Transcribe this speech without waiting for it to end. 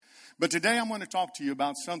But today I'm going to talk to you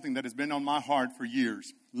about something that has been on my heart for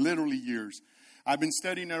years, literally years. I've been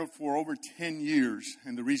studying it for over 10 years,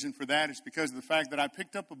 and the reason for that is because of the fact that I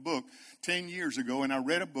picked up a book 10 years ago, and I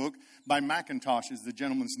read a book by McIntosh, is the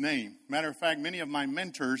gentleman's name. Matter of fact, many of my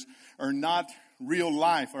mentors are not real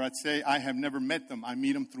life, or I'd say I have never met them. I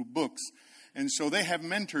meet them through books. And so they have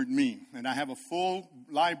mentored me, and I have a full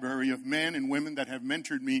library of men and women that have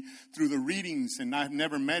mentored me through the readings, and I've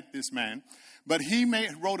never met this man. But he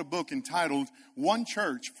wrote a book entitled One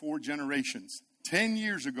Church, Four Generations. 10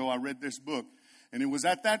 years ago, I read this book. And it was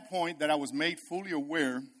at that point that I was made fully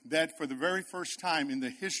aware that for the very first time in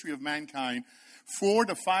the history of mankind, 4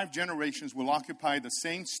 to 5 generations will occupy the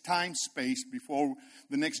same time space before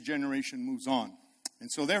the next generation moves on.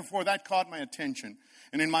 And so therefore that caught my attention.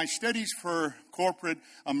 And in my studies for corporate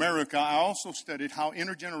America, I also studied how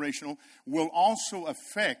intergenerational will also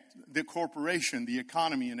affect the corporation, the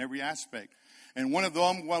economy in every aspect. And one of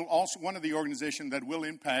them, one of the organizations that will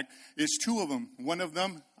impact is 2 of them. One of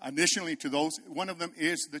them, additionally to those, one of them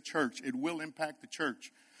is the church. It will impact the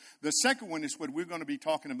church. The second one is what we're going to be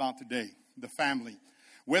talking about today, the family.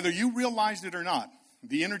 Whether you realize it or not,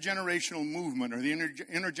 the intergenerational movement or the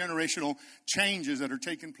intergenerational changes that are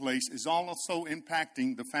taking place is also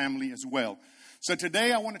impacting the family as well. So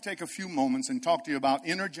today I want to take a few moments and talk to you about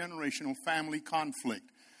intergenerational family conflict.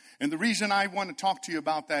 And the reason I want to talk to you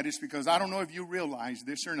about that is because I don't know if you realize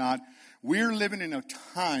this or not. We're living in a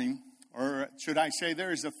time, or should I say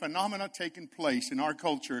there is a phenomena taking place in our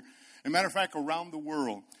culture, as a matter of fact, around the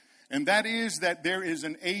world. And that is that there is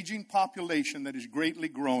an aging population that is greatly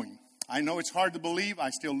growing. I know it's hard to believe.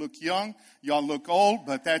 I still look young. Y'all look old,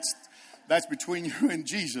 but that's between you and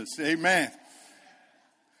Jesus. Amen.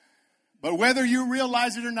 But whether you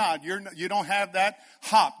realize it or not, you don't have that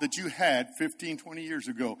hop that you had 15, 20 years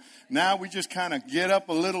ago. Now we just kind of get up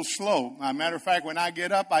a little slow. As a matter of fact, when I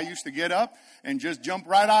get up, I used to get up and just jump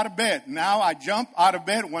right out of bed. Now I jump out of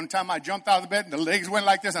bed. One time I jumped out of bed and the legs went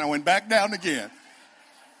like this and I went back down again.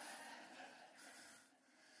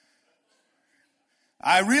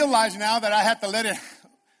 I realize now that I have to let it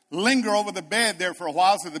linger over the bed there for a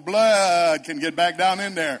while so the blood can get back down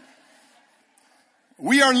in there.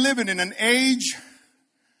 We are living in an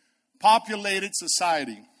age-populated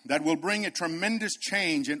society that will bring a tremendous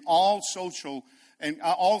change in all social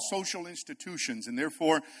institutions. And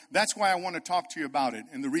therefore, that's why I want to talk to you about it.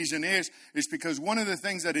 And the reason is because one of the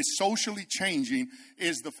things that is socially changing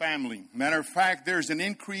is the family. Matter of fact, there's an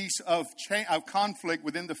increase of conflict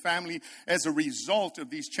within the family as a result of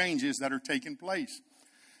these changes that are taking place.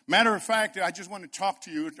 Matter of fact, I just want to talk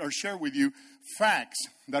to you or share with you facts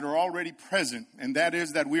that are already present. And that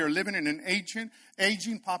is that we are living in an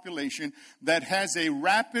aging population that has a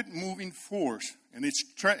rapid moving force. And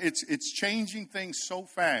it's changing things so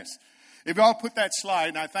fast. If y'all put that slide,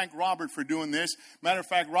 and I thank Robert for doing this. Matter of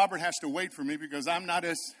fact, Robert has to wait for me because I'm not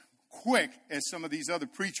as quick as some of these other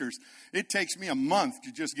preachers. It takes me a month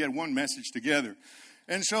to just get one message together.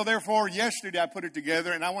 And so, therefore, yesterday I put it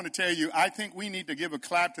together, and I want to tell you, I think we need to give a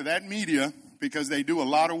clap to that media because they do a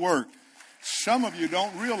lot of work. Some of you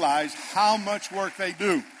don't realize how much work they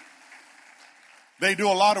do. They do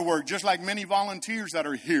a lot of work, just like many volunteers that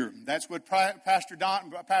are here. That's what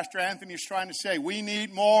Pastor Anthony is trying to say. We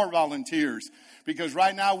need more volunteers because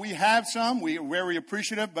right now we have some. We're very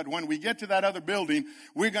appreciative, but when we get to that other building,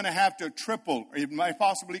 we're going to have to triple, it might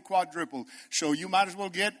possibly quadruple. So you might as well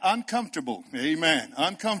get uncomfortable. Amen.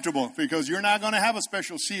 Uncomfortable, because you're not going to have a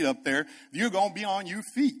special seat up there. You're going to be on your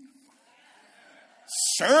feet,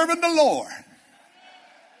 serving the Lord.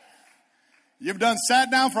 You've done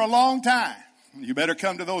sat down for a long time. You better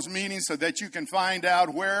come to those meetings so that you can find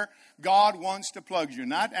out where God wants to plug you.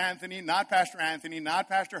 Not Anthony, not Pastor Anthony, not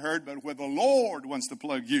Pastor Hurd, but where the Lord wants to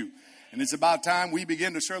plug you. And it's about time we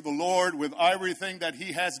begin to serve the Lord with everything that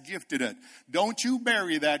He has gifted it. Don't you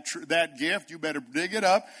bury that gift. You better dig it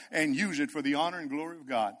up and use it for the honor and glory of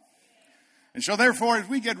God. And so therefore, as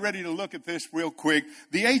we get ready to look at this real quick,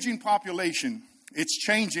 the aging population, it's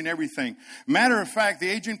changing everything. Matter of fact, the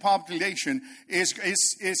aging population is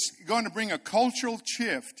going to bring a cultural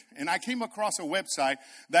shift. And I came across a website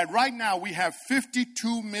that right now we have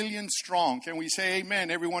 52 million strong. Can we say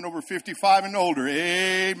amen? Everyone over 55 and older.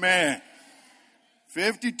 Amen.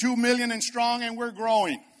 52 million and strong, and we're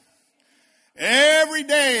growing. Every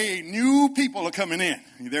day, new people are coming in.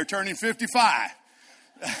 They're turning 55.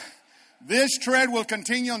 This trend will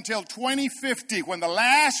continue until 2050 when the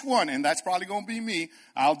last one, and that's probably going to be me,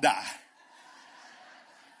 I'll die.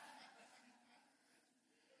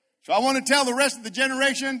 So I want to tell the rest of the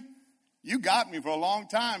generation, you got me for a long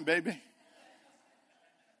time, baby.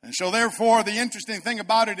 And so therefore, the interesting thing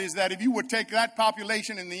about it is that if you would take that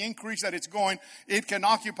population and the increase that it's going, it can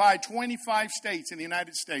occupy 25 states in the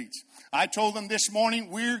United States. I told them this morning,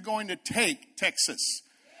 we're going to take Texas.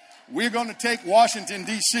 We're going to take Washington,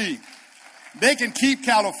 D.C. They can keep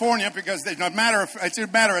California because it's a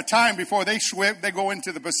matter of time before they go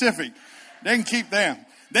into the Pacific. They can keep them.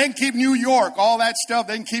 They can keep New York, all that stuff,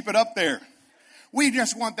 they can keep it up there. We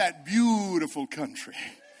just want that beautiful country.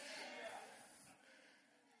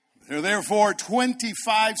 Therefore,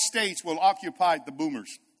 25 states will occupy the boomers.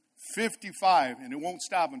 55, and it won't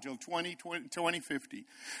stop until 2050.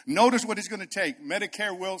 Notice what it's going to take.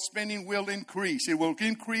 Medicare spending will increase. It will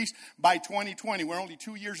increase by 2020. We're only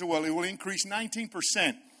 2 years away. It will increase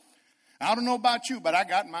 19%. I don't know about you, but I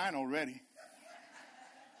got mine already.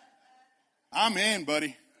 I'm in,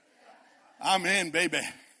 buddy. I'm in, baby.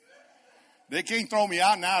 They can't throw me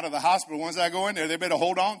out and out of the hospital. Once I go in there, they better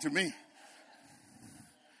hold on to me.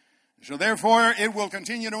 So therefore, it will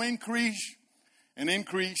continue to increase and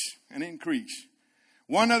increase and increase.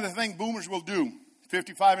 One other thing boomers will do,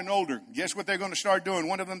 55 and older, guess what they're going to start doing?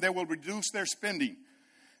 One of them, they will reduce their spending.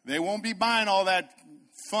 They won't be buying all that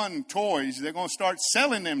fun toys. They're going to start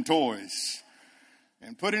selling them toys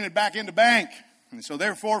and putting it back in the bank. And so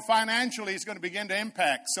therefore, financially, it's going to begin to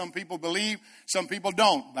impact. Some people believe, some people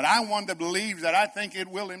don't. But I want to believe that I think it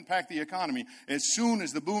will impact the economy. As soon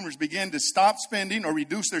as the boomers begin to stop spending or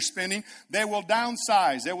reduce their spending, they will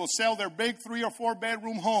downsize. They will sell their big 3 or 4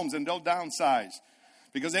 bedroom homes and they'll downsize.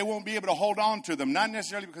 Because they won't be able to hold on to them. Not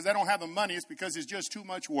necessarily because they don't have the money. It's because it's just too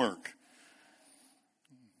much work.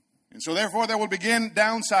 And so therefore, they will begin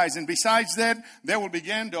downsizing. Besides that, they will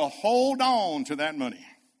begin to hold on to that money.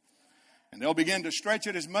 And they'll begin to stretch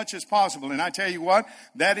it as much as possible. And I tell you what,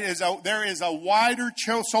 there is a wider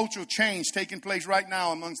social change taking place right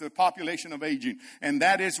now amongst the population of aging. And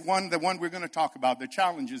that is the one we're going to talk about, the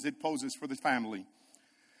challenges it poses for the family.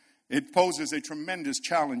 It poses a tremendous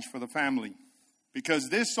challenge for the family. Because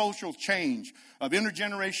this social change of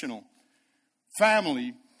intergenerational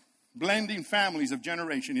family, blending families of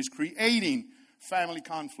generation, is creating family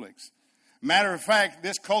conflicts. Matter of fact,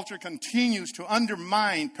 this culture continues to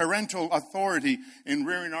undermine parental authority in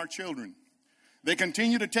rearing our children. They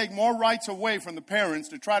continue to take more rights away from the parents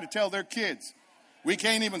to try to tell their kids. We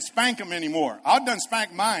can't even spank them anymore. I've done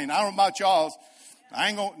spank mine. I don't know about y'all's.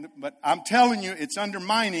 But I'm telling you, it's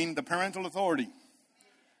undermining the parental authority.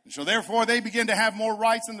 And so therefore, they begin to have more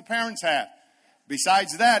rights than the parents have.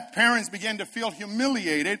 Besides that, parents begin to feel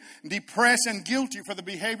humiliated, depressed, and guilty for the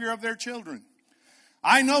behavior of their children.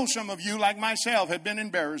 I know some of you, like myself, have been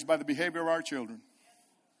embarrassed by the behavior of our children.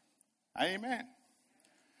 Amen.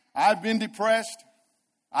 I've been depressed.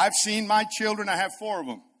 I've seen my children. I have 4 of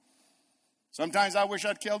them. Sometimes I wish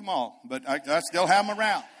I'd killed them all, but I still have them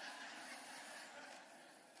around.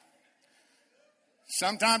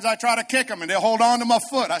 Sometimes I try to kick them and they'll hold on to my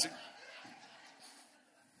foot. I say,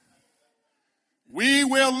 we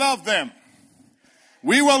will love them.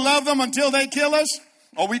 We will love them until they kill us.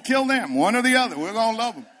 Or we kill them, one or the other. We're going to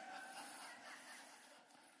love them.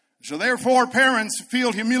 So therefore, parents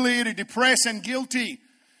feel humiliated, depressed, and guilty.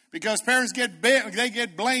 Because parents get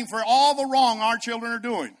blamed for all the wrong our children are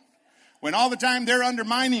doing. When all the time they're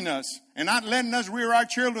undermining us and not letting us rear our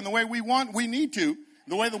children the way we need to.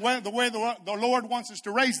 The way the Lord wants us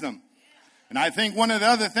to raise them. And I think one of the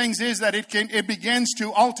other things is that it begins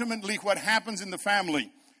to ultimately what happens in the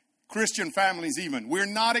family. Christian families even. We're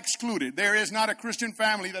not excluded. There is not a Christian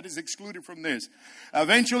family that is excluded from this.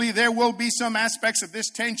 Eventually, there will be some aspects of this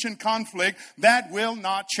tension, conflict that will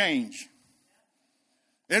not change.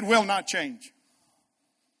 It will not change.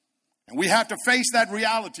 And we have to face that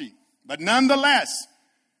reality. But nonetheless,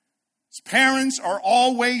 parents are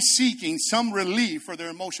always seeking some relief for their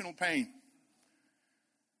emotional pain.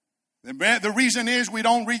 The reason is we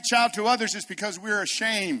don't reach out to others is because we're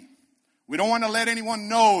ashamed. We don't want to let anyone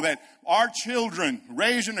know that our children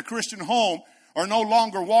raised in a Christian home are no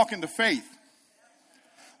longer walking the faith.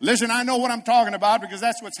 Listen, I know what I'm talking about because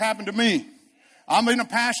that's what's happened to me. I've been a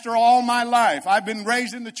pastor all my life. I've been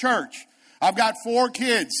raised in the church. I've got 4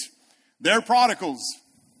 kids. They're prodigals.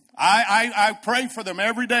 I pray for them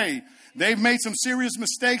every day. They've made some serious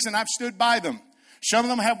mistakes and I've stood by them. Some of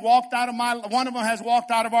them have one of them has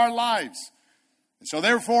walked out of our lives. And so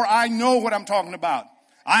therefore, I know what I'm talking about.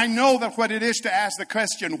 I know that what it is to ask the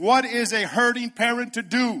question, what is a hurting parent to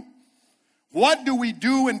do? What do we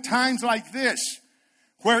do in times like this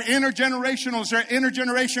where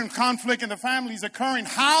intergenerational conflict in the family is occurring?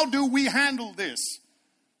 How do we handle this?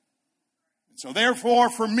 So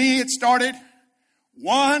therefore, for me, it started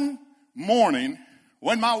one morning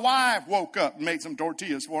when my wife woke up and made some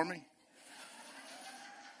tortillas for me.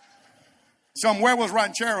 some huevos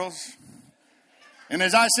rancheros. And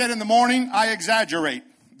as I said in the morning, I exaggerate.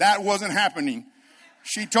 That wasn't happening.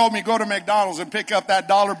 She told me go to McDonald's and pick up that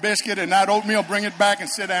dollar biscuit and that oatmeal, bring it back and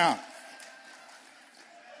sit down.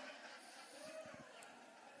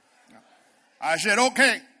 I said,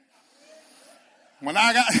 okay. When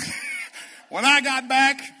I got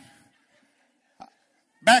back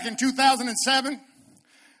in 2007,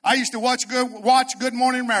 I used to watch Good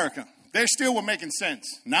Morning America. They still were making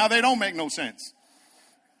sense. Now they don't make no sense.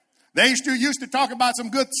 They used to talk about some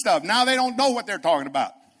good stuff. Now they don't know what they're talking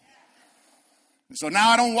about. So now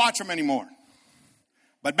I don't watch them anymore.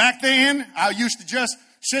 But back then, I used to just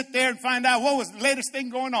sit there and find out what was the latest thing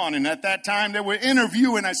going on. And at that time, they were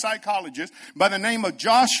interviewing a psychologist by the name of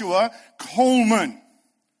Joshua Coleman.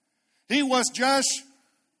 He was just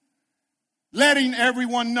letting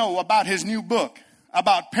everyone know about his new book,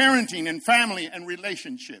 about parenting and family and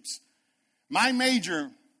relationships. My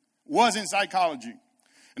major was in psychology.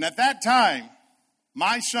 And at that time,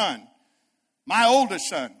 my son, my oldest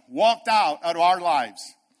son, walked out of our lives.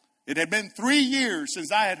 It had been 3 years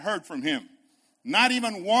since I had heard from him. Not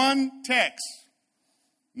even one text.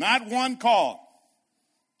 Not one call.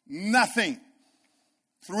 Nothing.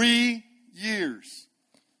 3 years.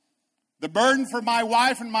 The burden for my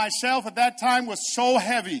wife and myself at that time was so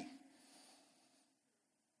heavy.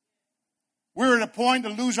 We were at a point to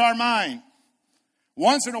lose our mind.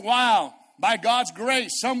 Once in a while, by God's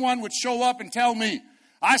grace, someone would show up and tell me,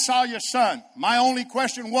 I saw your son. My only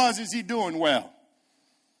question was, is he doing well?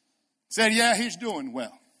 Said, yeah, he's doing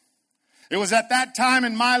well. It was at that time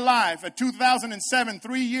in my life, at 2007,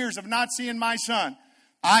 3 years of not seeing my son,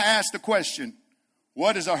 I asked the question,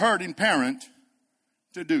 what is a hurting parent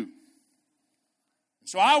to do?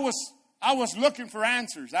 So I was looking for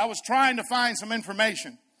answers. I was trying to find some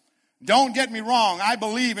information. Don't get me wrong. I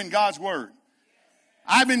believe in God's Word.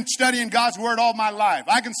 I've been studying God's Word all my life.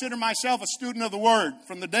 I consider myself a student of the Word.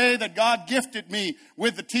 From the day that God gifted me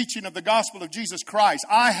with the teaching of the gospel of Jesus Christ,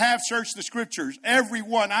 I have searched the Scriptures, every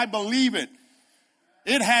one. I believe it.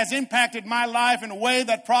 It has impacted my life in a way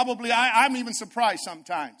that probably I'm even surprised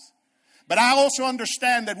sometimes. But I also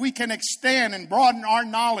understand that we can extend and broaden our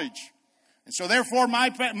knowledge. And so therefore, my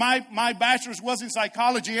bachelor's was in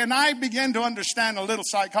psychology, and I began to understand a little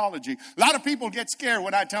psychology. A lot of people get scared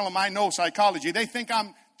when I tell them I know psychology. They think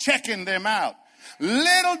I'm checking them out.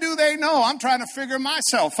 Little do they know, I'm trying to figure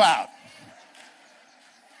myself out.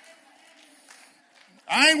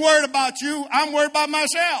 I ain't worried about you. I'm worried about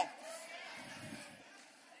myself.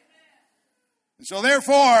 And so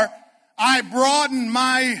therefore, at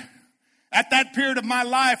that period of my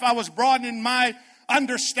life, I was broadening my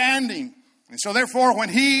understanding. And so therefore, when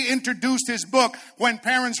he introduced his book, When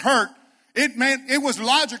Parents Hurt, it was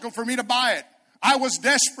logical for me to buy it. I was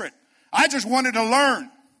desperate. I just wanted to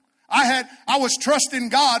learn. I was trusting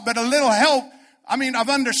God, but a little help, of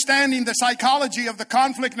understanding the psychology of the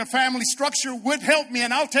conflict in a family structure would help me,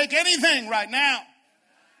 and I'll take anything right now.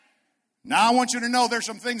 Now I want you to know there's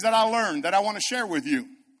some things that I learned that I want to share with you.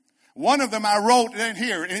 One of them I wrote in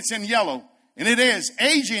here, and it's in yellow. And it is,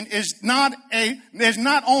 aging is not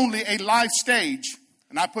only a life stage.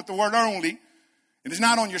 And I put the word only. It is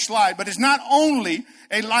not on your slide, but it's not only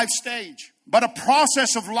a life stage, but a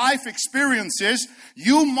process of life experiences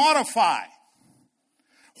you modify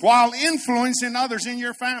while influencing others in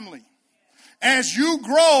your family. As you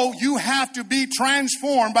grow, you have to be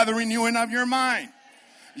transformed by the renewing of your mind.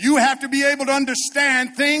 You have to be able to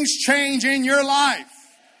understand things change in your life.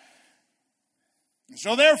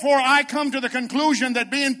 So therefore, I come to the conclusion that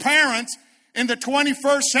being parents in the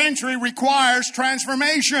 21st century requires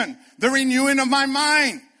transformation, the renewing of my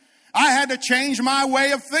mind. I had to change my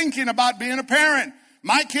way of thinking about being a parent.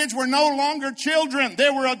 My kids were no longer children. They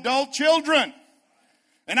were adult children.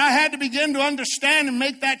 And I had to begin to understand and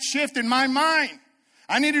make that shift in my mind.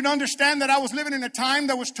 I needed to understand that I was living in a time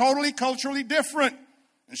that was totally culturally different.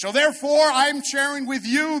 And so therefore, I'm sharing with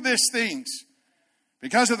you these things.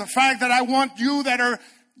 Because of the fact that I want you that are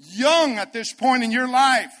young at this point in your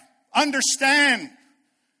life, understand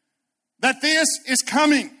that this is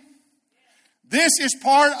coming. This is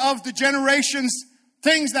part of the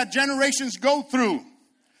things that generations go through.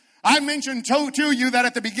 I mentioned to you that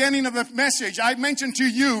at the beginning of the message, I mentioned to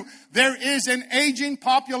you there is an aging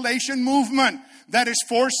population movement that is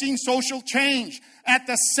forcing social change. At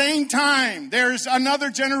the same time, there's another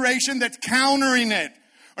generation that's countering it.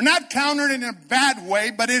 Or not countered in a bad way,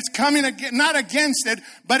 but it's coming not against it,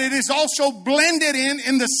 but it is also blended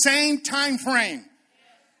in the same time frame.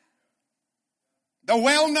 The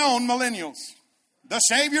well-known millennials, the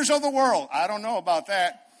saviors of the world. I don't know about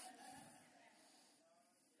that.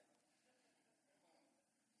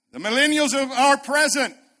 The millennials are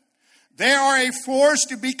present. They are a force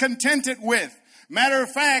to be contented with. Matter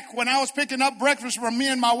of fact, when I was picking up breakfast for me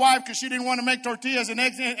and my wife, because she didn't want to make tortillas and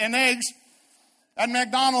eggs at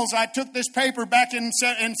McDonald's, I took this paper back in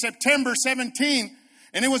September 17,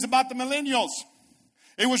 and it was about the millennials.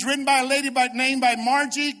 It was written by a lady named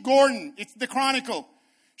Margie Gordon. It's the Chronicle.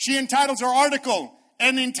 She entitles her article,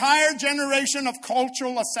 "An Entire Generation of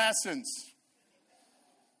Cultural Assassins."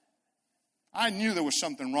 I knew there was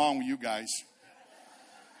something wrong with you guys.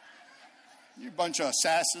 You bunch of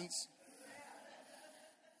assassins.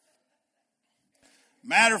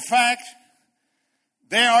 Matter of fact,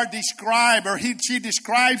 they are described, or she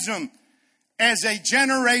describes them as a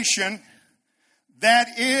generation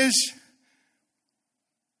that is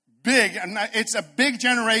big. And it's a big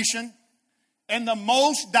generation and the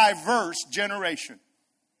most diverse generation.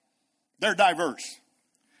 They're diverse.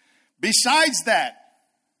 Besides that,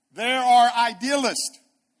 they are idealists.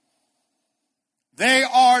 They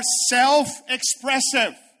are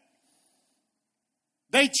self-expressive.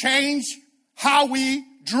 They change how we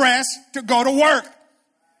dress to go to work.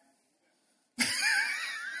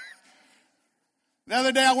 The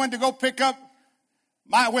other day I went to go pick up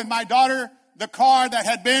with my daughter the car that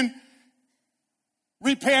had been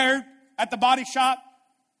repaired at the body shop.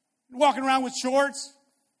 Walking around with shorts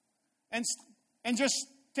and just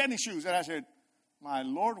tennis shoes. And I said, my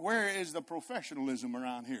Lord, where is the professionalism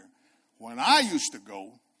around here? When I used to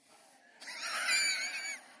go,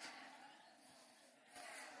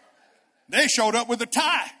 they showed up with a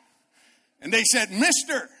tie. And they said,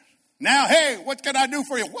 "Mister, now, hey, what can I do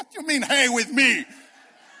for you?" "What do you mean, hey, with me?"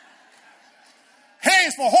 "Hey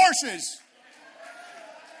is for horses."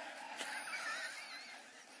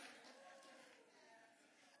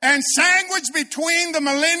 And sandwiched between the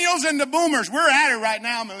millennials and the boomers. We're at it right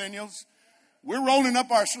now, millennials. We're rolling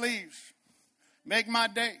up our sleeves. Make my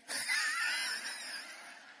day.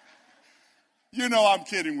 You know I'm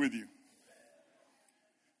kidding with you.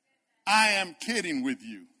 I am kidding with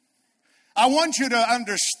you. I want you to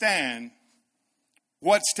understand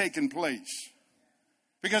what's taking place.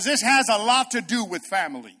 Because this has a lot to do with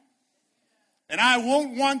family. And I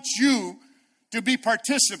won't want you to be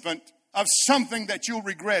participant of something that you'll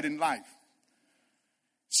regret in life.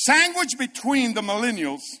 Sandwiched between the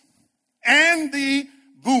millennials and the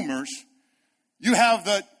boomers, you have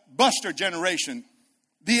the buster generation,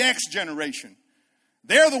 the X generation.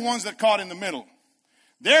 They're the ones that caught in the middle.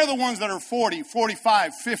 They're the ones that are 40,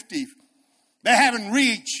 45, 50. They haven't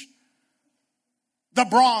reached the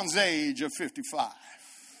bronze age of 55.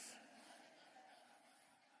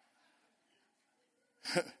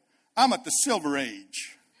 I'm at the silver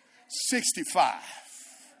age, 65.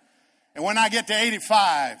 And when I get to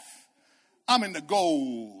 85, I'm in the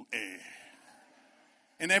gold age.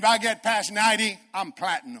 And if I get past 90, I'm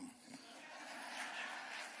platinum.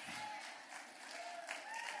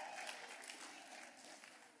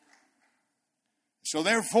 So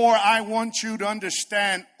therefore, I want you to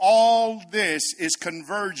understand all this is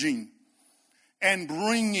converging and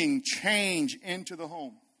bringing change into the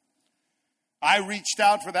home. I reached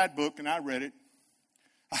out for that book and I read it.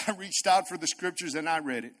 I reached out for the scriptures and I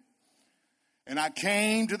read it. And I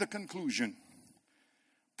came to the conclusion,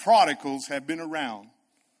 prodigals have been around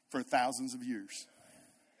for thousands of years.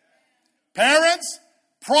 Parents,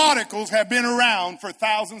 prodigals have been around for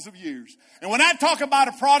thousands of years. And when I talk about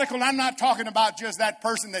a prodigal, I'm not talking about just that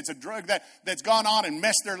person that's a drug that's gone on and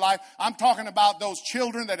messed their life. I'm talking about those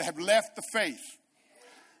children that have left the faith.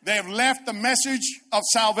 They have left the message of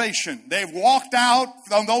salvation. They've walked out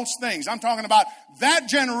on those things. I'm talking about that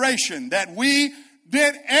generation that we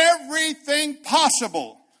did everything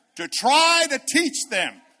possible to try to teach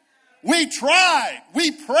them. We tried, we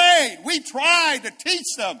prayed, we tried to teach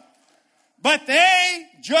them. But they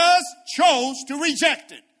just chose to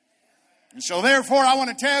reject it. And so therefore, I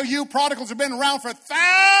want to tell you, prodigals have been around for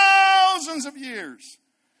thousands of years.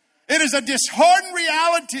 It is a disheartening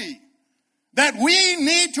reality that we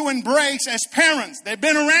need to embrace as parents. They've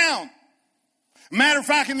been around. Matter of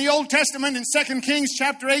fact, in the Old Testament, in 2 Kings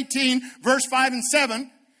chapter 18, verse 5 and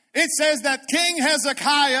 7, it says that King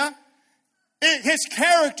Hezekiah, his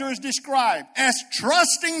character is described as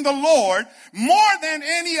trusting the Lord more than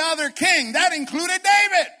any other king. That included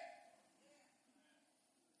David.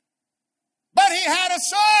 But he had a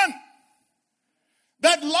son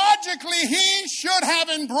that logically he should have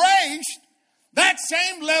embraced that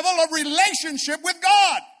same level of relationship with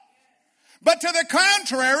God. But to the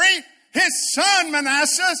contrary, his son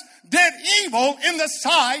Manasseh did evil in the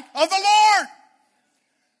sight of the Lord.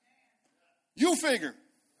 You figure.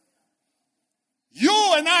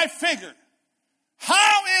 You and I figure.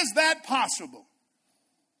 How is that possible?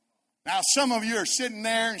 Now, some of you are sitting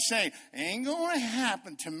there and saying, ain't going to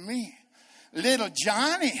happen to me. Little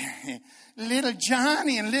Johnny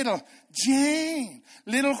and little Jane,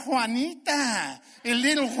 little Juanita and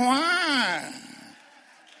little Juan.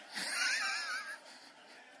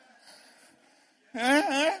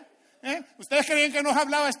 Ustedes creen que no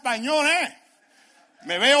hablaba español,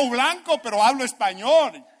 Me veo blanco, pero hablo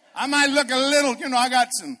español. I might look a little, I got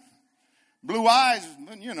some blue eyes,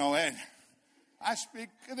 but I speak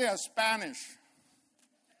Spanish.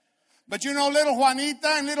 But little Juanita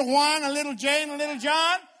and little Juan and little Jane and little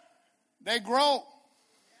John, they grow.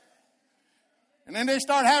 And then they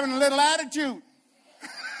start having a little attitude.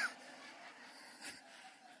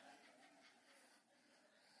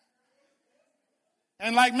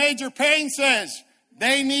 And like Major Payne says,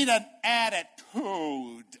 they need an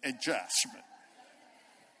attitude adjustment.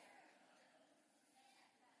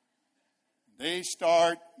 They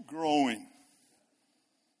start growing.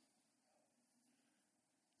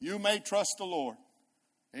 You may trust the Lord.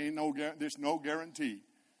 There's no guarantee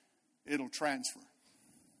it'll transfer.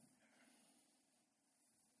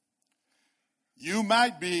 You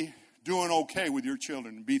might be doing okay with your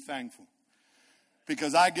children and be thankful.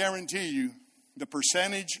 Because I guarantee you, the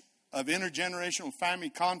percentage of intergenerational family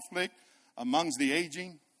conflict amongst the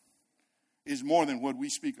aging is more than what we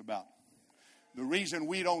speak about. The reason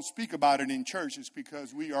we don't speak about it in church is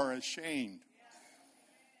because we are ashamed.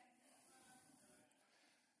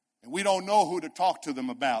 And we don't know who to talk to them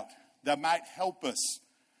about that might help us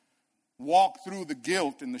walk through the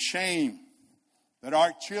guilt and the shame that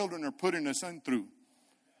our children are putting us through.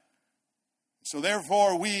 So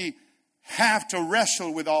therefore, we have to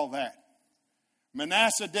wrestle with all that.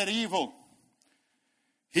 Manasseh did evil.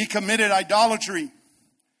 He committed idolatry.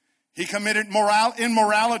 He committed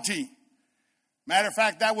immorality. Matter of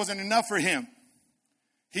fact, that wasn't enough for him.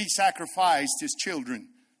 He sacrificed his children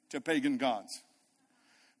to pagan gods.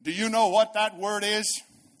 Do you know what that word is?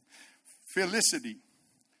 Felicity.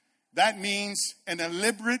 That means an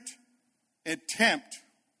deliberate attempt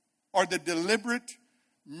or the deliberate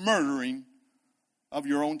murdering of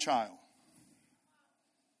your own child.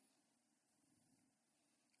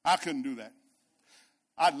 I couldn't do that.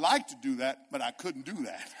 I'd like to do that, but I couldn't do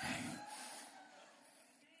that.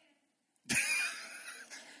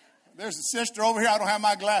 There's a sister over here. I don't have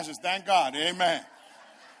my glasses. Thank God. Amen.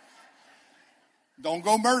 Don't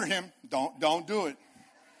go murder him. Don't do it.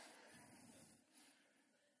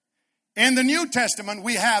 In the New Testament,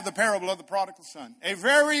 we have the parable of the prodigal son. A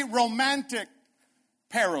very romantic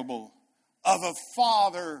parable of a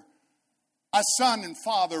son and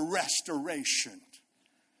father restoration.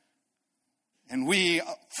 And we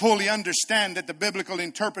fully understand that the biblical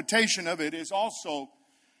interpretation of it is also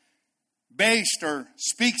based or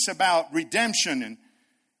speaks about redemption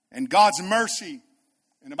and God's mercy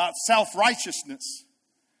and about self-righteousness.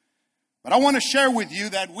 But I want to share with you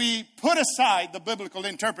that we put aside the biblical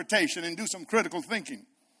interpretation and do some critical thinking.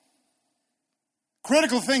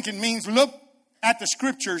 Critical thinking means look at the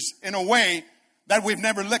scriptures in a way that we've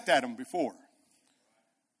never looked at them before.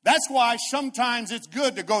 That's why sometimes it's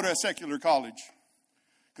good to go to a secular college.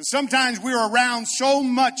 Because sometimes we're around so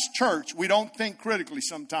much church, we don't think critically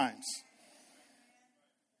sometimes.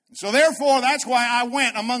 So therefore, that's why I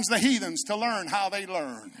went amongst the heathens to learn how they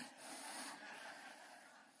learn.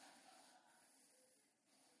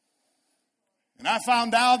 And I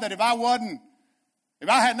found out that if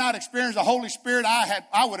I had not experienced the Holy Spirit,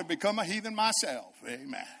 I would have become a heathen myself.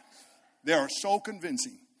 Amen. They are so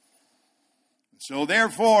convincing. So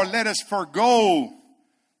therefore, let us forgo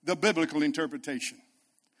the biblical interpretation.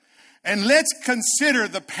 And let's consider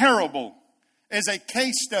the parable as a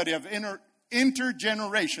case study of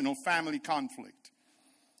intergenerational family conflict.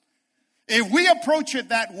 If we approach it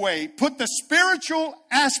that way, put the spiritual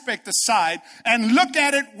aspect aside and look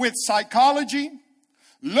at it with psychology,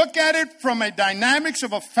 look at it from a dynamics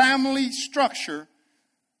of a family structure,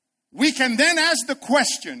 we can then ask the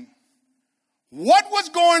question, what was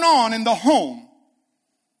going on in the home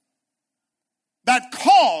that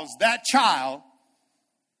caused that child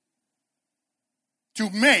to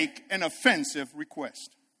make an offensive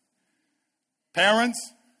request?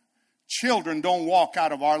 Parents, children don't walk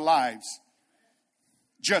out of our lives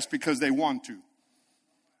just because they want to.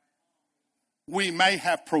 We may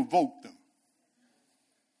have provoked them.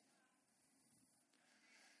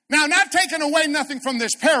 Now, not taking away nothing from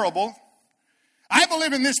this parable, I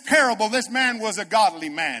believe in this parable, this man was a godly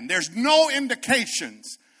man. There's no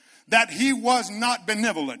indications that he was not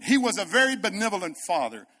benevolent. He was a very benevolent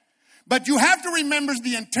father. But you have to remember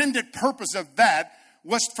the intended purpose of that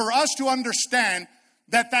was for us to understand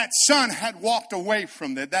that that son had walked away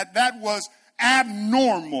from that was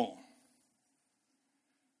abnormal.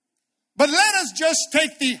 But let us just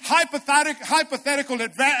take the hypothetical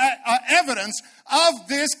evidence of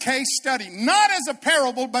this case study, not as a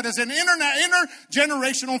parable, but as an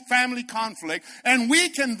intergenerational family conflict. And we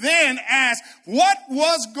can then ask, what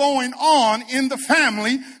was going on in the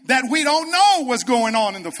family that we don't know was going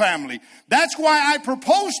on in the family? That's why I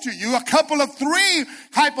propose to you a couple of 3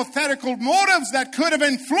 hypothetical motives that could have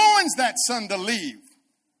influenced that son to leave.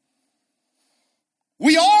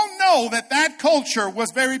 We all know that culture was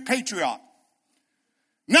very patriotic.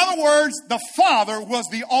 In other words, the father was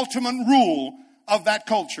the ultimate rule of that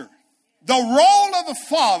culture. The role of the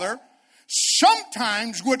father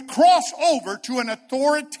sometimes would cross over to an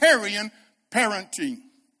authoritarian parenting.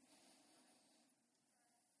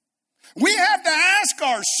 We have to ask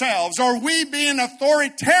ourselves, are we being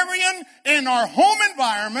authoritarian in our home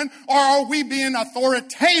environment, or are we being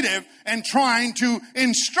authoritative and trying to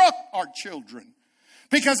instruct our children?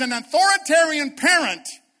 Because an authoritarian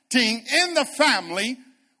parenting in the family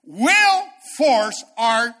will force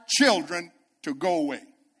our children to go away.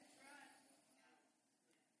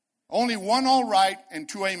 Only 1 all right and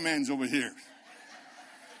 2 amens over here.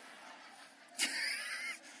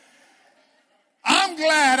 I'm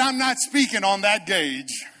glad I'm not speaking on that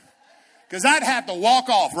gauge, because I'd have to walk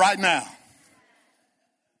off right now.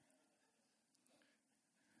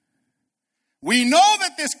 We know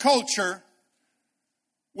that this culture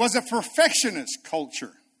was a perfectionist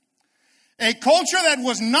culture. A culture that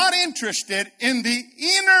was not interested in the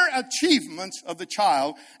inner achievements of the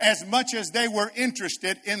child as much as they were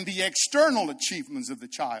interested in the external achievements of the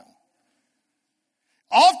child.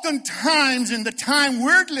 Oftentimes in the time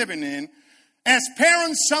we're living in, as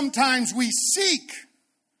parents, sometimes we seek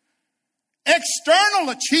external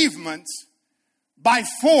achievements by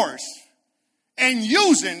force and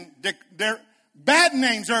using their bad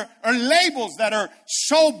names or labels that are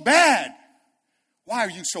so bad. Why are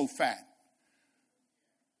you so fat?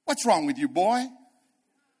 What's wrong with you, boy?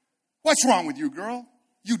 What's wrong with you, girl?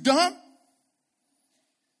 You dumb?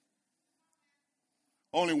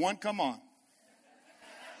 Only 1, come on.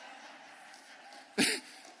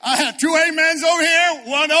 I had 2 amens over here,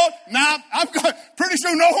 1 oh. Now, pretty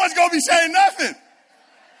soon no one's going to be saying nothing.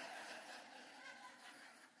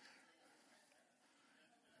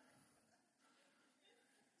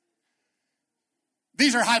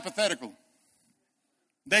 These are hypothetical.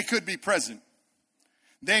 They could be present.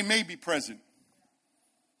 They may be present.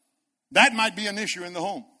 That might be an issue in the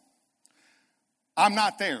home. I'm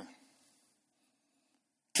not there.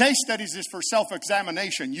 Case studies is for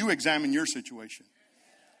self-examination. You examine your situation.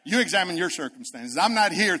 You examine your circumstances. I'm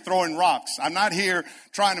not here throwing rocks. I'm not here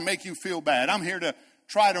trying to make you feel bad. I'm here to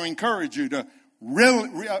try to encourage you to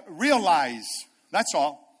realize. That's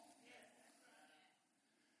all.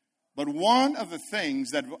 But one of the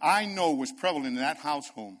things that I know was prevalent in that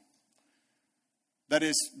household that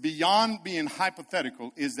is beyond being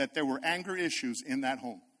hypothetical is that there were anger issues in that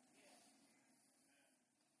home.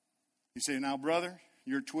 You say, now, brother,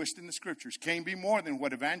 you're twisting the scriptures. Can't be more than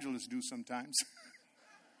what evangelists do sometimes.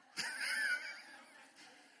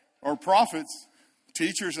 Or prophets,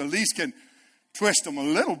 teachers at least can twist them a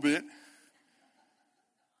little bit.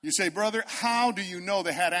 You say, brother, how do you know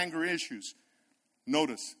they had anger issues?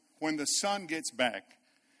 Notice, when the son gets back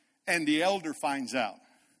and the elder finds out,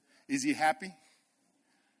 is he happy?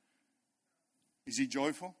 Is he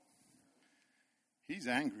joyful? He's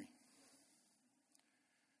angry.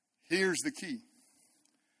 Here's the key.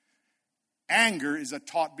 Anger is a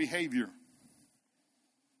taught behavior.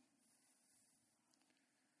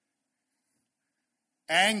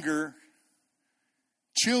 Anger,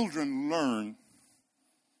 children learn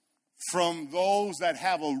from those that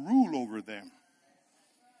have a rule over them.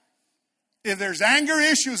 If there's anger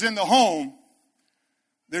issues in the home,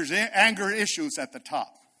 there's anger issues at the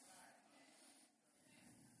top.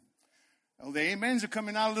 Oh, the amens are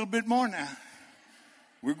coming out a little bit more now.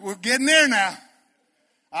 We're getting there now.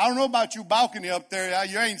 I don't know about you balcony up there.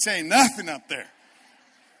 You ain't saying nothing up there.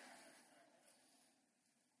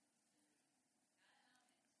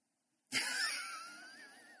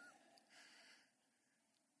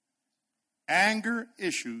 Anger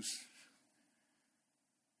issues.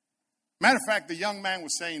 Matter of fact, the young man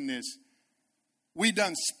was saying this. We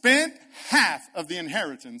done spent half of the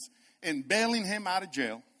inheritance in bailing him out of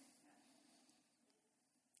jail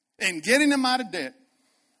and getting him out of debt,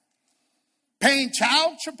 paying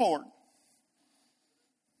child support.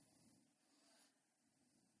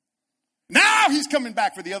 Now he's coming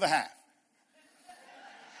back for the other half.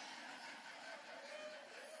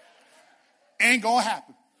 Ain't gonna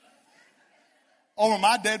happen. Over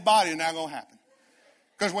my dead body, it's not gonna happen.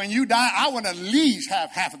 Because when you die, I want to at least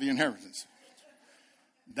have half of the inheritance.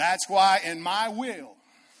 That's why in my will,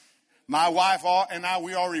 my wife and I,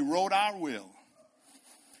 we already wrote our will.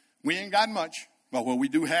 We ain't got much, but what we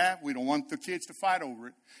do have, we don't want the kids to fight over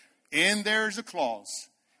it. And there's a clause.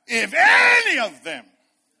 If any of them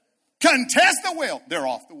contest the will, they're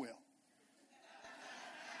off the will.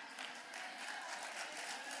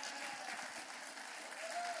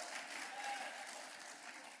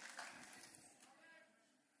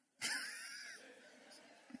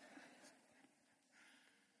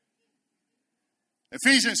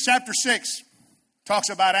 Ephesians chapter 6 talks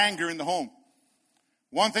about anger in the home.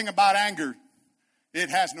 One thing about anger, it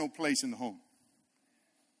has no place in the home.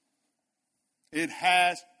 It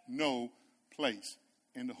has no place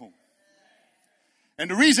in the home. And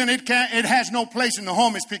the reason it has no place in the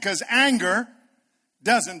home is because anger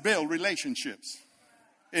doesn't build relationships.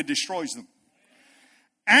 It destroys them.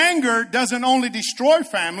 Anger doesn't only destroy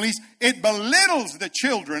families, it belittles the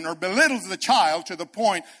children or belittles the child to the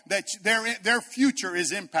point that their future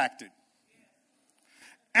is impacted.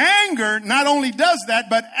 Anger not only does that,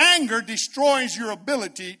 but anger destroys your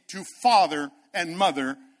ability to father and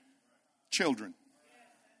mother children.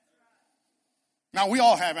 Now, we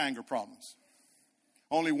all have anger problems.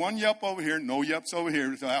 Only one yup over here, no yups over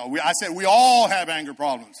here. So I said we all have anger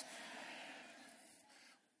problems.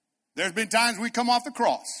 There's been times we come off the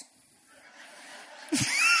cross.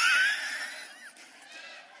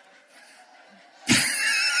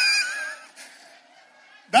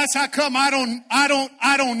 That's how come I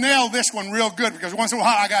don't nail this one real good, because once in a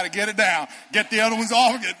while I got to get it down, get the other ones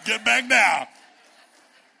off, get back down.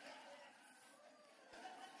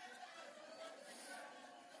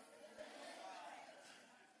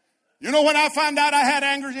 You know when I found out I had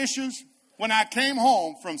anger issues? When I came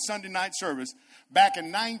home from Sunday night service back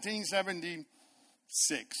in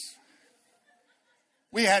 1976.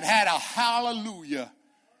 We had a hallelujah,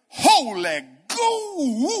 Holy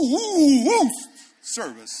Ghost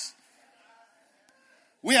service.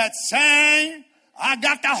 We had sang, I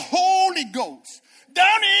got the Holy Ghost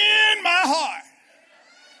down in my heart.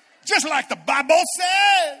 Just like the Bible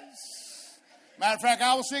says. Matter of fact,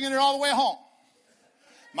 I was singing it all the way home.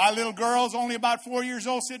 My little girl's only about 4 years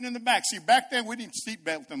old, sitting in the back. See, back then we didn't seat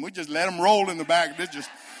belt them. We just let them roll in the back. If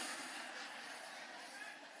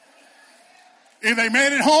they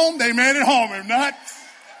made it home, they made it home. If not,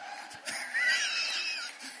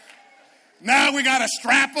 now we got to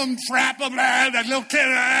strap them, that little kid.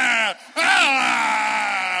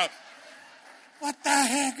 What the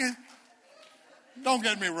heck is... Don't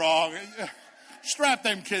get me wrong. Strap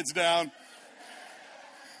them kids down.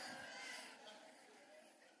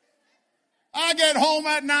 I get home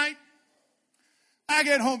at night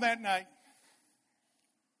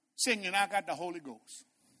singing, I got the Holy Ghost.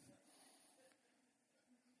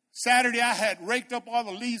 Saturday, I had raked up all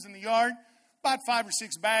the leaves in the yard, about 5 or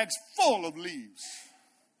 6 bags full of leaves.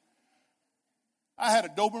 I had a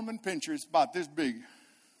Doberman Pinscher, it's about this big.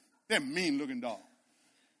 They're mean-looking dog.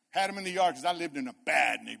 Had them in the yard because I lived in a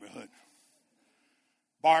bad neighborhood.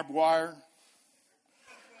 Barbed wire.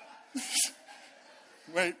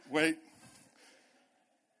 Wait.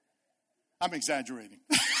 I'm exaggerating.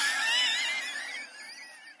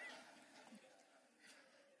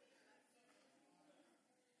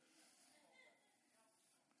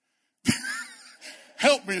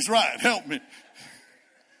 Help me is right. Help me.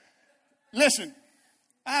 Listen,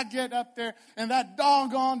 I get up there and that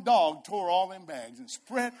doggone dog tore all them bags and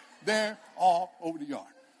spread there all over the yard.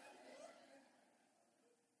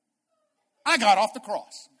 I got off the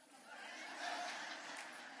cross.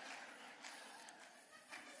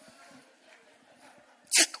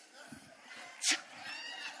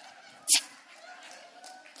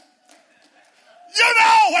 You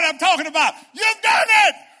know what I'm talking about. You've done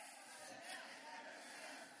it.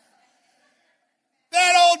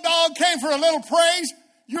 That old dog came for a little praise.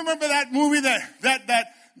 You remember that movie,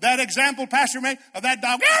 that example Pastor made of that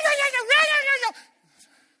dog?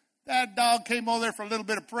 That dog came over there for a little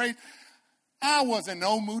bit of praise. I was in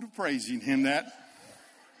no mood of praising him that.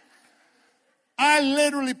 I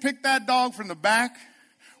literally picked that dog from the back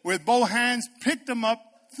with both hands, picked him up,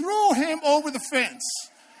 threw him over the fence.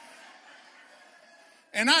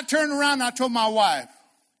 And I turned around and I told my wife,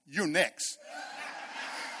 you're next.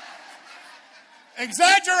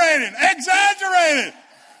 Exaggerating.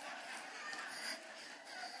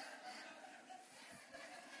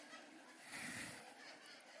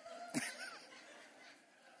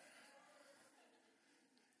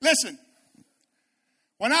 Listen,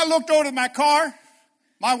 when I looked over to my car,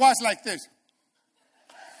 my wife's like this.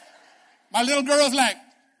 My little girl's like,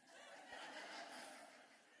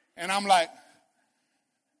 and I'm like,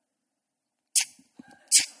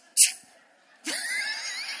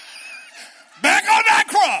 Back on that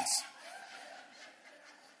cross.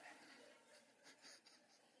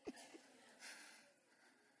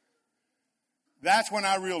 That's when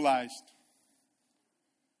I realized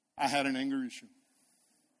I had an anger issue.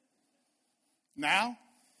 Now,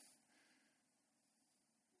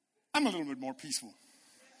 I'm a little bit more peaceful.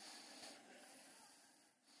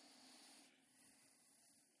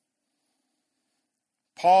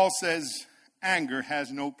 Paul says anger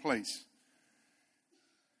has no place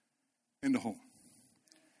in the home.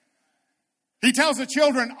 He tells the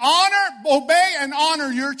children, obey and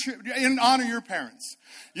honor your parents.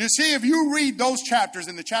 You see, if you read those chapters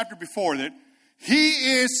and the chapter before that, he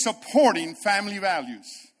is supporting family values.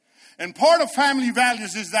 And part of family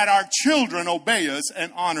values is that our children obey us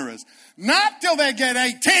and honor us. Not till they get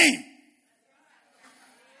 18.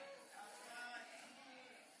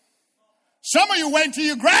 Some of you wait until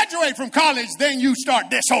you graduate from college, then you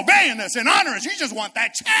start disobeying us and honor us. You just want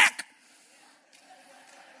that check.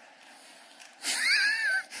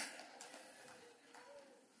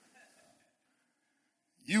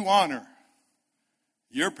 You honor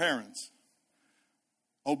your parents.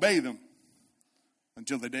 Obey them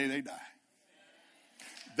until the day they die.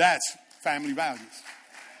 That's family values.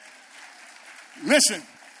 Listen.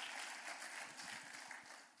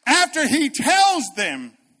 After he tells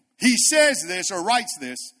them, he says this or writes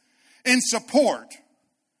this in support.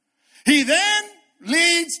 He then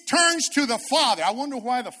turns to the father. I wonder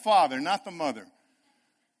why the father, not the mother.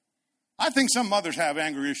 I think some mothers have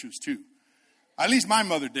anger issues too. At least my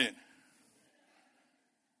mother did.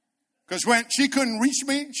 Because when she couldn't reach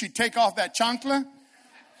me, she'd take off that chancla,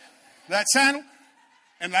 that sandal,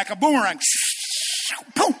 and like a boomerang,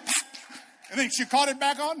 and then she caught it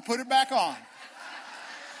back on, put it back on.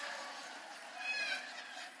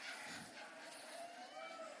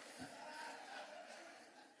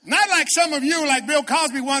 Not like some of you, like Bill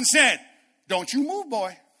Cosby once said, don't you move,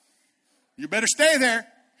 boy. You better stay there.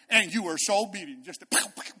 And you were so obedient. Just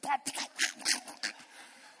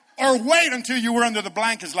or wait until you were under the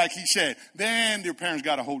blankets like he said. Then your parents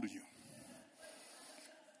got a hold of you.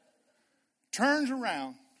 Turns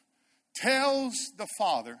around, tells the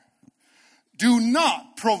father, do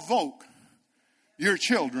not provoke your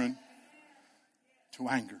children to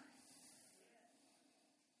anger.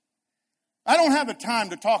 I don't have the time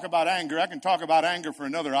to talk about anger. I can talk about anger for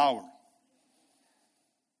another hour.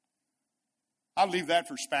 I'll leave that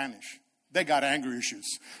for Spanish. They got anger issues.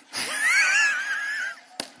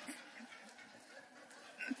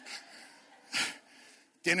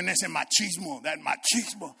 Tienen ese machismo, that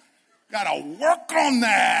machismo. Got to work on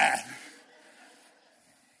that.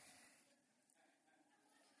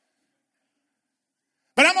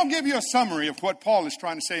 But I'm going to give you a summary of what Paul is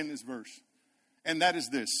trying to say in this verse. And that is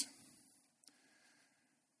this.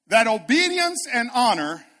 That obedience and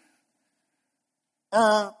honor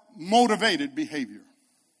are motivated behavior.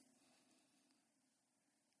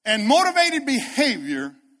 And motivated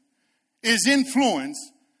behavior is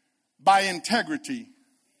influenced by integrity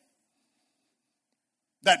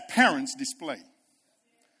that parents display.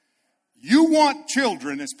 You want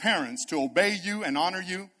children as parents to obey you and honor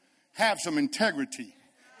you, have some integrity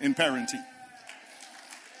in parenting.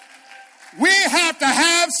 We have to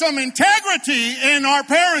have some integrity in our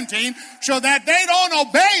parenting so that they don't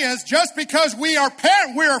obey us just because we are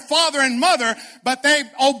father and mother, but they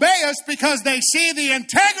obey us because they see the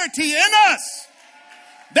integrity in us.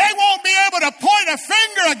 They won't be able to point a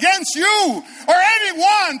finger against you or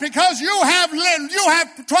anyone because you have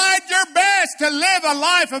tried your best to live a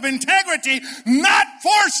life of integrity, not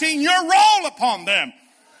forcing your role upon them.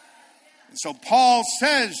 And so Paul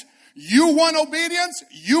says, you want obedience,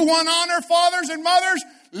 you want honor, fathers and mothers,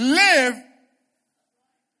 live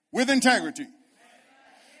with integrity.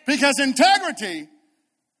 Because integrity,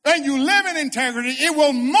 when you live in integrity, it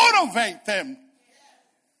will motivate them.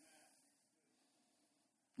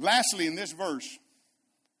 Lastly, in this verse,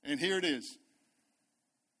 and here it is.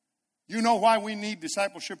 You know why we need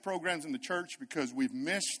discipleship programs in the church? Because we've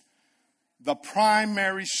missed the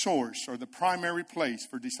primary source or the primary place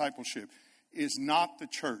for discipleship is not the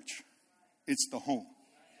church. It's the home.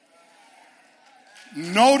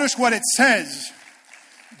 Notice what it says.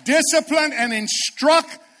 Discipline and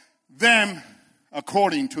instruct them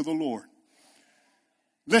according to the Lord.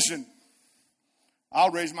 Listen, I'll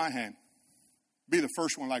raise my hand. Be the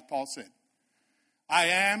first one like Paul said. I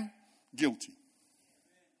am guilty.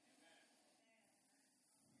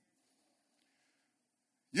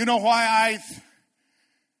 You know why I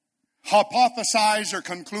hypothesized or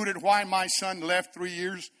concluded why my son left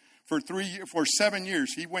for 7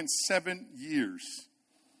 years. He went 7 years.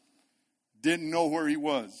 Didn't know where he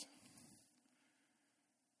was.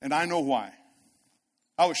 And I know why.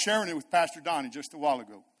 I was sharing it with Pastor Donnie just a while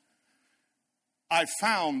ago. I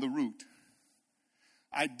found the root.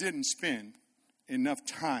 I didn't spend enough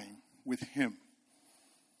time with him.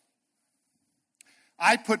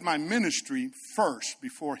 I put my ministry first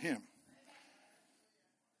before him.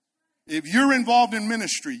 If you're involved in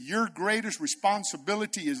ministry, your greatest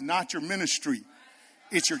responsibility is not your ministry,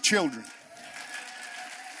 it's your children.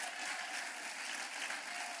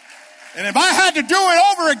 And if I had to do it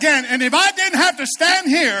over again, and if I didn't have to stand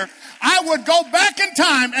here, I would go back in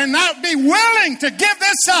time and not be willing to give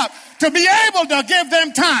this up, to be able to give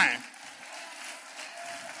them time.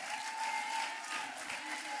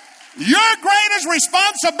 Your greatest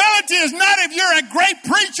responsibility is not if you're a great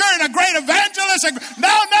preacher and a great evangelist.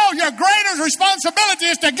 No, your greatest responsibility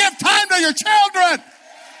is to give time to your children.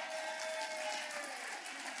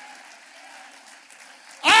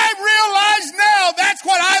 I realize now that's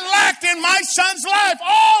what I lacked in my son's life.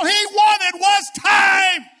 All he wanted was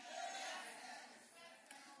time.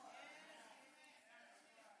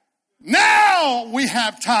 Now we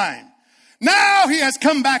have time. Now he has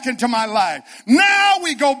come back into my life. Now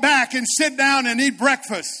we go back and sit down and eat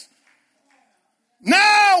breakfast.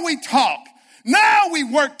 Now we talk. Now we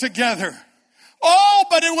work together. Oh,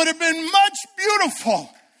 but it would have been much beautiful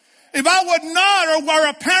if I would not, or where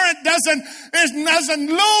a parent doesn't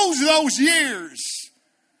lose those years.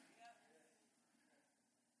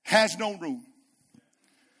 Has no room.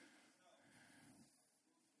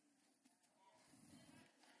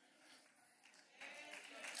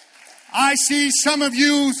 I see some of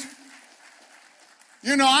you,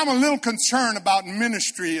 I'm a little concerned about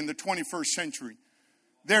ministry in the 21st century.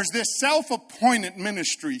 There's this self-appointed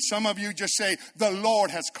ministry. Some of you just say, the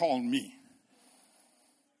Lord has called me.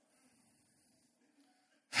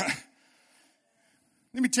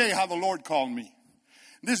 Let me tell you how the Lord called me.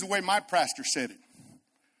 This is the way my pastor said it.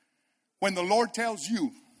 When the Lord tells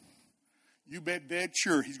you, you bet dead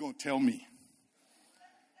sure he's going to tell me.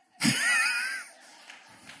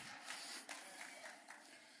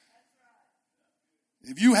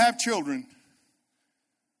 If you have children,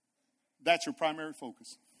 that's your primary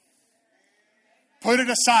focus. Put it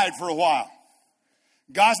aside for a while.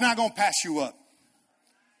 God's not going to pass you up.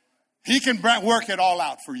 He can work it all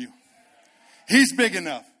out for you. He's big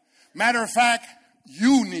enough. Matter of fact,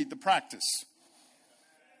 you need the practice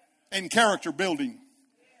in character building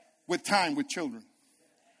with time with children.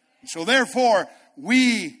 So therefore,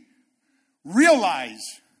 we realize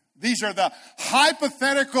these are the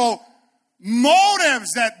hypothetical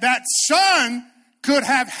motives that son could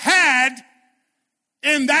have had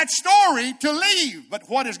in that story to leave. But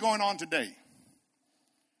what is going on today?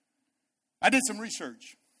 I did some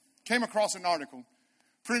research. Came across an article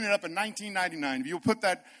printed up in 1999. If you'll put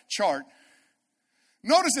that chart.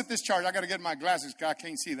 Notice that this chart, I got to get my glasses because I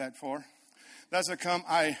can't see that far. That's a come.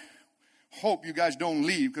 I hope you guys don't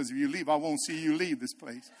leave, because if you leave, I won't see you leave this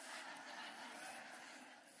place.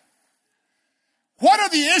 What are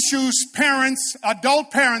the issues parents,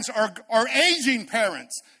 adult parents, or aging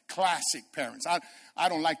parents, classic parents? I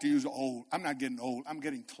don't like to use old. I'm not getting old. I'm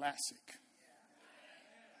getting classic.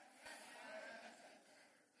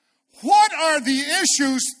 What are the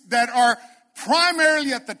issues that are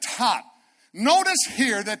primarily at the top? Notice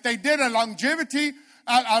here that they did a longitude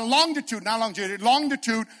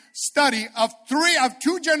study of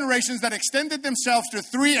two generations that extended themselves to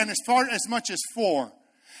 3 and as much as 4.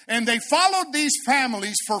 And they followed these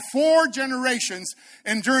families for 4 generations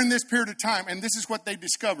and during this period of time. And this is what they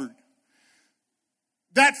discovered.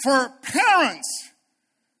 That for parents,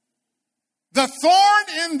 the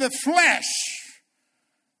thorn in the flesh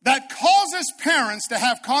that causes parents to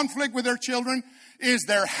have conflict with their children is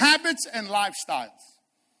their habits and lifestyles,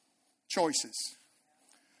 choices.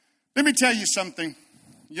 Let me tell you something,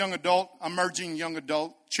 young adult, emerging young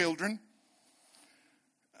adult children.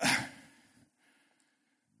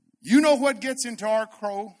 You know what gets into our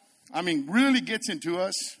really gets into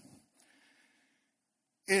us,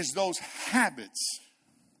 is those habits.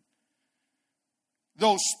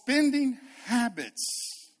 Those spending habits.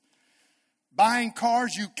 Buying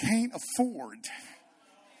cars you can't afford.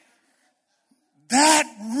 That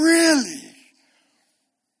really.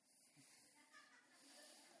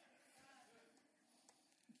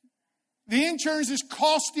 The insurance is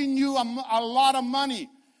costing you a lot of money.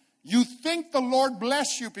 You think the Lord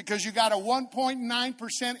bless you because you got a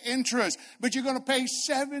 1.9% interest, but you're going to pay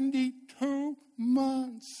 72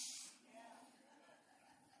 months.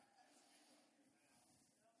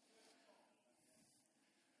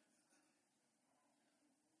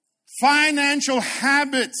 Financial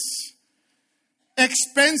habits,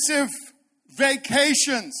 expensive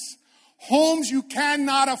vacations, Homes you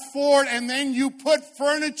cannot afford, and then you put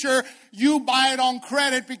furniture, you buy it on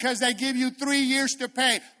credit because they give you 3 years to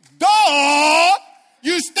pay. Duh!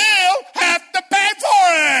 You still have to pay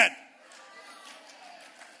for it.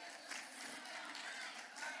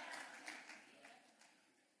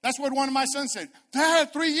 That's what one of my sons said.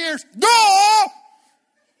 Dad, 3 years. Duh!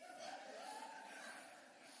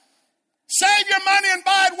 Save your money and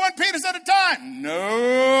buy it 1 piece at a time.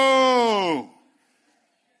 No.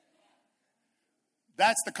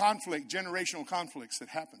 That's the conflict, generational conflicts that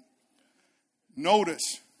happen.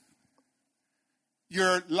 Notice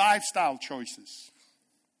your lifestyle choices.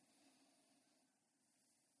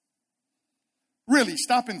 Really,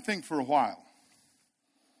 stop and think for a while.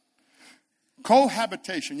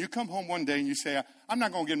 Cohabitation. You come home one day and you say, I'm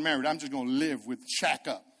not going to get married. I'm just going to live with shack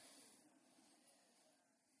up.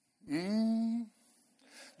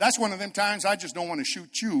 That's one of them times I just don't want to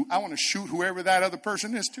shoot you. I want to shoot whoever that other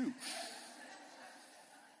person is too.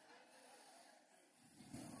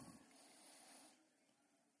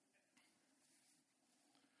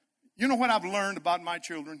 You know what I've learned about my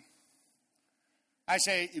children? I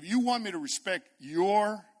say, if you want me to respect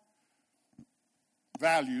your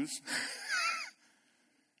values,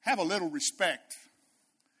 have a little respect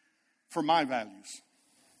for my values.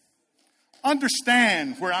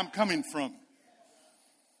 Understand where I'm coming from.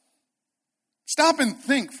 Stop and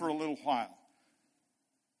think for a little while.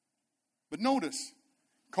 But notice,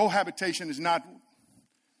 cohabitation is not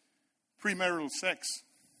premarital sex.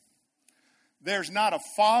 There's not a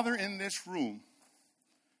father in this room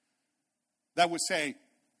that would say,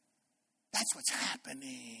 that's what's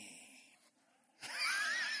happening.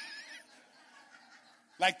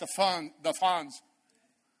 Like the Fonz.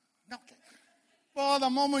 No. Well,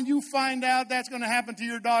 the moment you find out that's going to happen to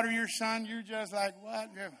your daughter, your son, you're just like,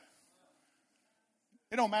 what?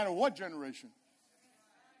 It don't matter what generation.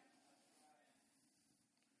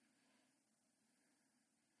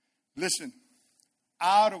 Listen,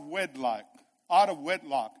 out of wedlock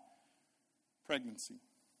pregnancy.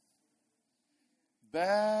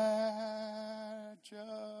 That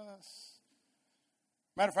just...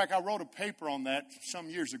 Matter of fact, I wrote a paper on that some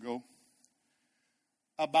years ago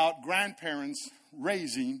about grandparents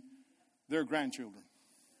raising their grandchildren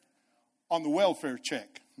on the welfare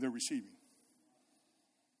check they're receiving.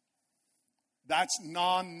 That's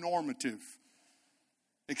non-normative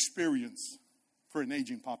experience for an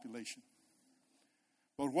aging population.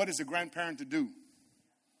 But what is a grandparent to do?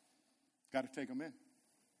 Got to take them in.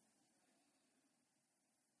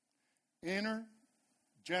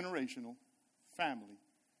 Intergenerational family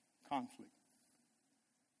conflict.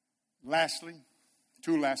 Lastly,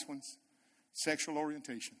 2 last ones. Sexual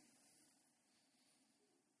orientation.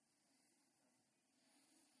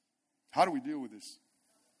 How do we deal with this?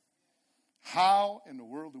 How in the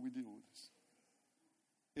world do we deal with this?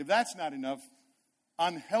 If that's not enough,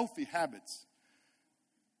 unhealthy habits.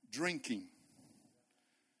 Drinking.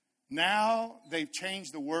 Now they've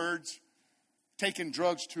changed the words, taking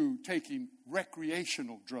drugs to taking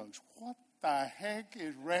recreational drugs. What the heck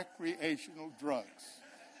is recreational drugs?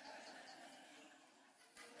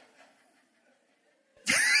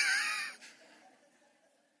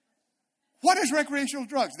 What is recreational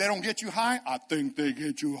drugs? They don't get you high? I think they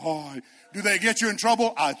get you high. Do they get you in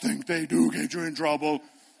trouble? I think they do get you in trouble.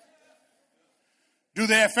 Do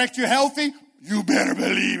they affect you healthy? You better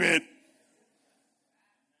believe it.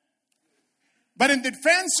 But in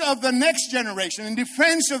defense of the next generation, in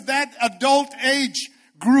defense of that adult age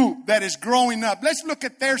group that is growing up, let's look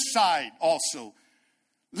at their side also.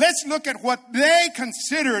 Let's look at what they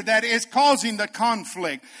consider that is causing the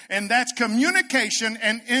conflict, and that's communication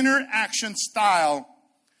and interaction style.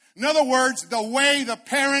 In other words, the way the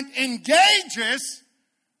parent engages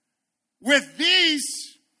with these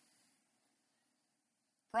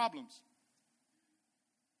problems.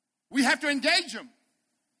 We have to engage them.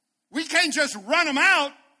 We can't just run them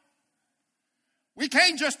out. We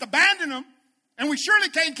can't just abandon them, and we surely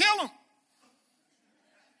can't kill them.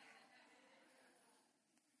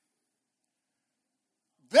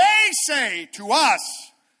 They say to us,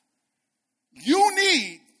 you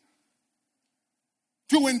need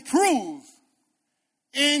to improve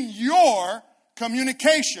in your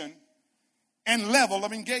communication and level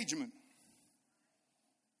of engagement.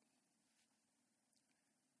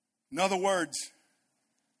 In other words,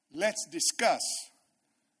 let's discuss.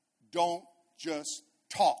 Don't just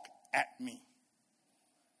talk at me.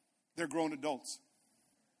 They're grown adults.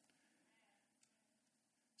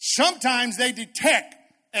 Sometimes they detect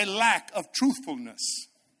a lack of truthfulness.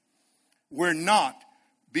 We're not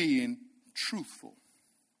being truthful.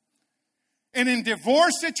 And in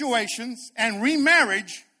divorce situations and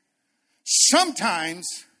remarriage, Sometimes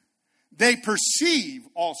they perceive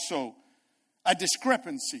also a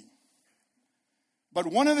discrepancy. But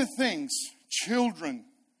one of the things children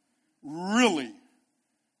really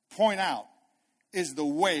point out is the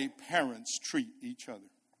way parents treat each other.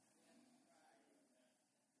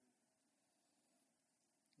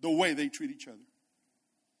 The way they treat each other.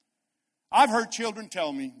 I've heard children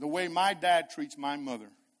tell me, the way my dad treats my mother,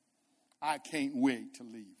 I can't wait to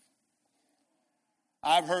leave.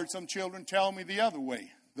 I've heard some children tell me the other way,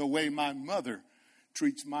 the way my mother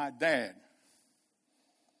treats my dad,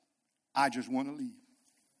 I just want to leave.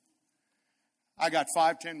 I got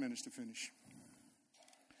 5-10 minutes to finish.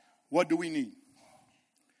 What do we need?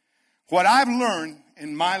 What I've learned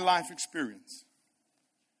in my life experience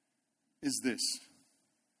is this.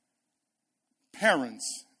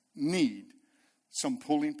 Parents need some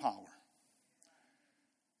pulling power.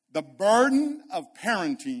 The burden of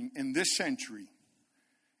parenting in this century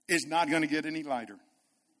is not going to get any lighter.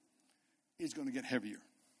 It's going to get heavier.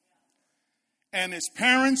 And as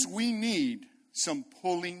parents, we need some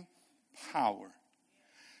pulling power.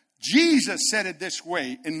 Jesus said it this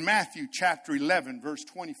way in Matthew chapter 11, verse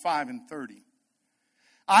 25 and 30.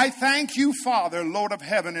 I thank you, Father, Lord of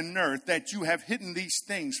heaven and earth, that you have hidden these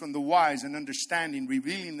things from the wise and understanding,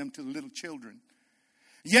 revealing them to the little children.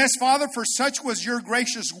 Yes, Father, for such was your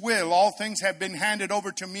gracious will. All things have been handed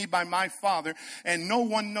over to me by my Father, and no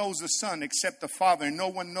one knows the Son except the Father, and no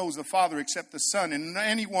one knows the Father except the Son, and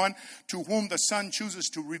anyone to whom the Son chooses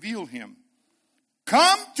to reveal him.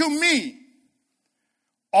 Come to me,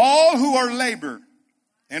 all who are labor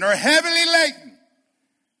and are heavily laden.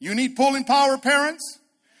 You need pulling power, parents?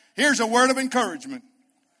 Here's a word of encouragement.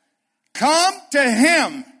 Come to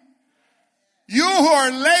him, you who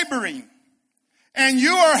are laboring and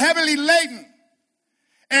you are heavily laden,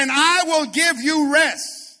 and I will give you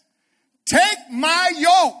rest. Take my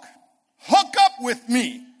yoke. Hook up with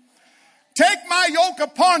me. Take my yoke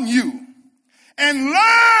upon you and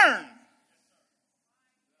learn.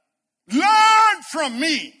 Learn from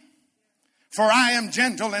me. For I am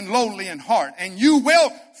gentle and lowly in heart, and you will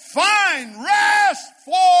find rest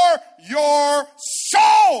for your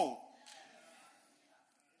soul.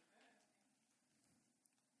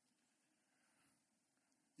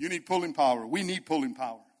 You need pulling power. We need pulling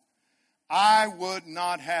power. I would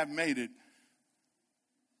not have made it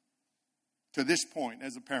to this point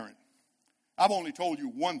as a parent. I've only told you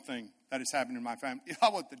one thing that has happened in my family. If I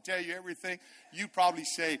was to tell you everything, you'd probably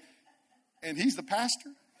say, and he's the pastor?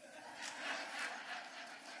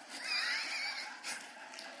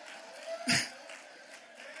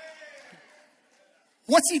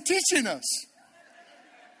 What's he teaching us?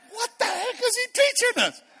 What the heck is he teaching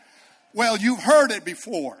us? Well, you've heard it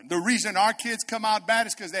before. The reason our kids come out bad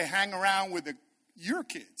is because they hang around with your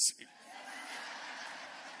kids.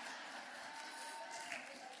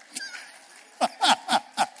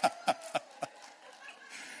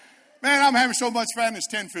 Man, I'm having so much fun. It's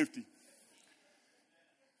 10:50.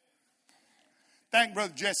 Thank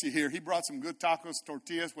Brother Jesse here. He brought some good tacos,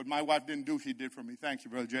 tortillas. What my wife didn't do, he did for me. Thank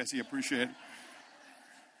you, Brother Jesse. I appreciate it.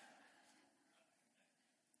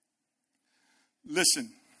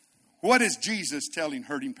 Listen, what is Jesus telling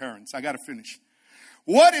hurting parents? I got to finish.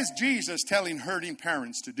 What is Jesus telling hurting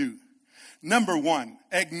parents to do? Number one,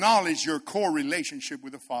 acknowledge your core relationship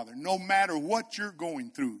with the Father. No matter what you're going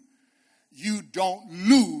through, you don't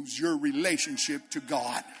lose your relationship to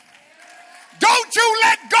God. Don't you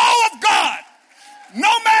let go of God.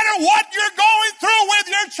 No matter what you're going through with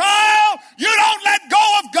your child, you don't let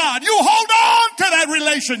go of God. You hold on to that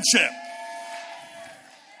relationship.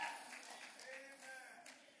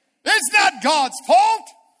 It's not God's fault.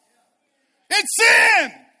 It's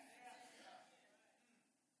sin.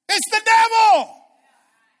 It's the devil.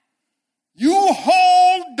 You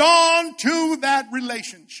hold on to that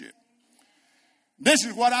relationship. This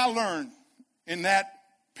is what I learned in that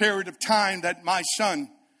period of time that my son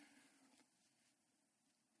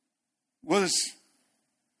was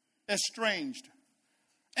estranged,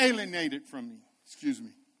 alienated from me. Excuse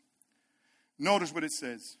me. Notice what it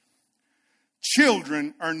says.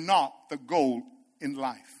 Children are not the goal in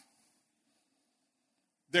life.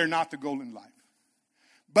 They're not the goal in life.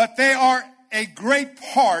 But they are a great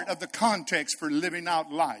part of the context for living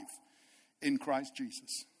out life in Christ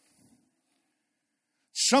Jesus.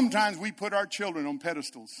 Sometimes we put our children on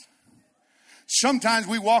pedestals. Sometimes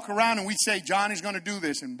we walk around and we say, Johnny's going to do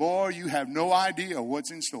this. And boy, you have no idea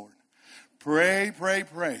what's in store. Pray, pray,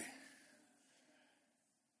 pray.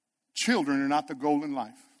 Children are not the goal in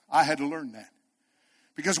life. I had to learn that.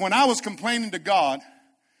 Because when I was complaining to God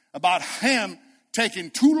about him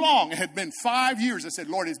taking too long, it had been 5 years. I said,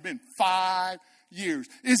 Lord, it's been 5 years.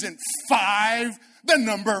 Isn't 5 the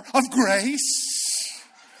number of grace?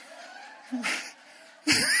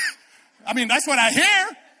 I mean, that's what I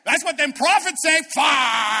hear. That's what them prophets say.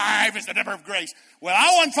 5 is the number of grace. Well,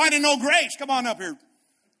 I wasn't finding no grace. Come on up here.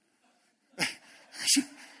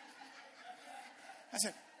 I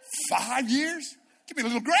said, 5 years? Give me a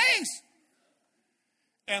little grace.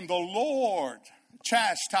 And the Lord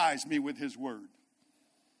chastised me with his word.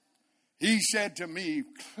 He said to me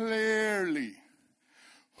clearly,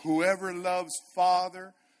 whoever loves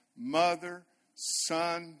father, mother,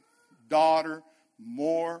 son, daughter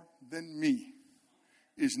more than me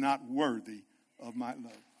is not worthy of my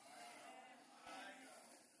love.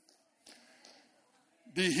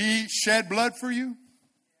 Did he shed blood for you?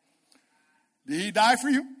 Did he die for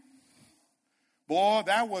you? Boy,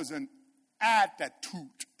 that was an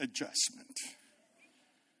attitude adjustment.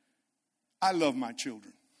 I love my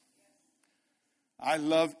children. I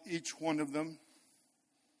love each one of them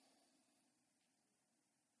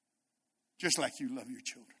just like you love your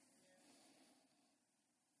children.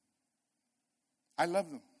 I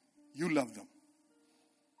love them. You love them.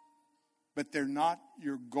 But they're not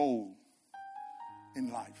your goal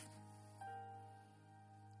in life.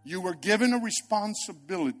 You were given a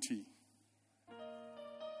responsibility.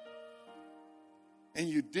 And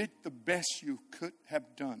you did the best you could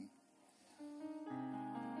have done.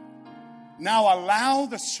 Now allow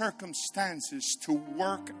the circumstances to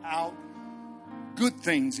work out good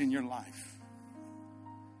things in your life.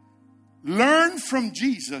 Learn from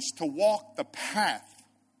Jesus to walk the path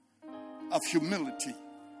of humility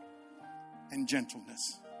and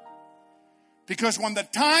gentleness. Because when the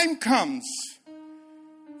time comes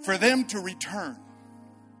for them to return,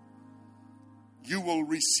 you will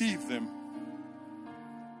receive them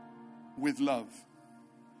with love.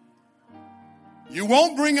 You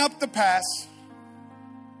won't bring up the past.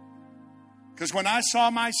 Because when I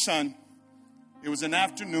saw my son, it was an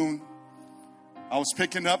afternoon. I was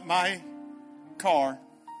picking up my car.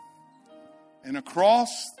 And across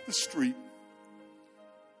the street,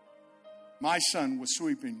 my son was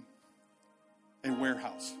sweeping a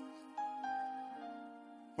warehouse.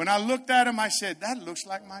 When I looked at him, I said, that looks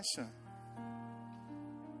like my son.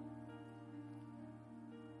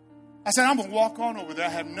 I said, I'm going to walk on over there. I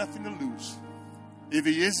have nothing to lose. If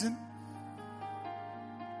he isn't,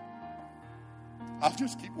 I'll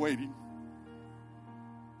just keep waiting.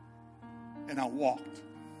 And I walked.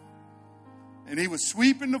 And he was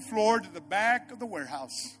sweeping the floor to the back of the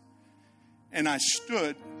warehouse. And I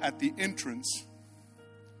stood at the entrance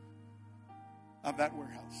of that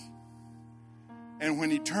warehouse. And when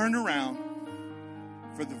he turned around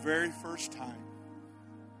for the very first time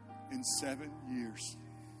in 7 years,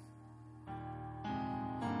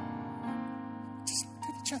 just looked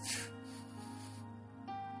at each other.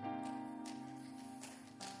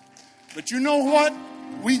 But you know what?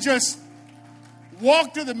 We just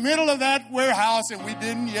walked to the middle of that warehouse and we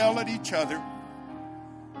didn't yell at each other.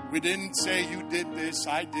 We didn't say, you did this,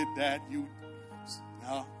 I did that.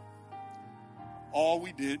 No. All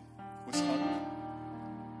we did was hug.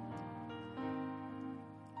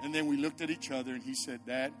 And then we looked at each other and he said,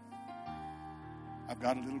 Dad, I've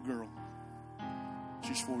got a little girl.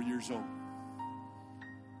 She's 4 years old.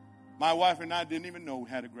 My wife and I didn't even know we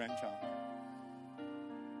had a grandchild.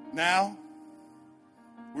 Now,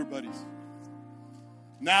 we're buddies.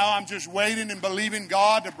 Now I'm just waiting and believing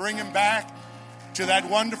God to bring him back to that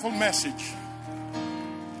wonderful message.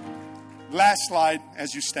 Last slide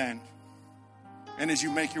as you stand and as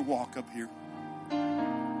you make your walk up here.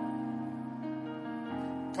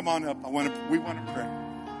 Come on up. We want to pray.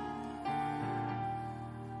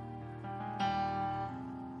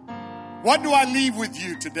 What do I leave with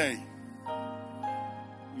you today?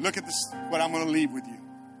 Look at this, what I'm going to leave with you.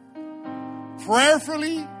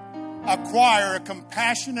 Prayerfully acquire a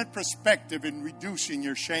compassionate perspective in reducing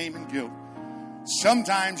your shame and guilt.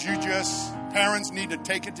 Sometimes parents need to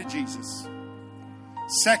take it to Jesus.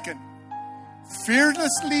 Second,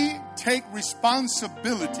 fearlessly take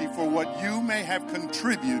responsibility for what you may have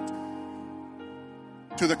contributed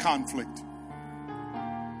to the conflict.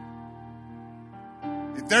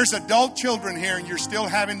 If there's adult children here and you're still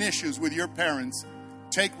having issues with your parents,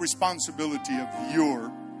 take responsibility of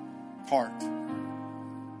your part.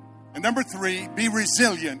 And number 3, be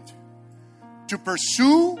resilient to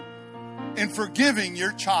pursue in forgiving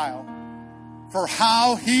your child for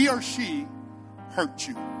how he or she hurt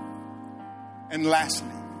you. And lastly,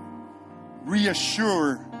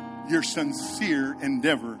 reassure your sincere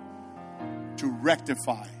endeavor to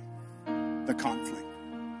rectify the conflict.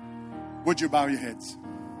 Would you bow your heads?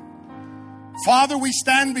 Father, we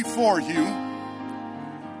stand before you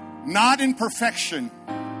not in perfection.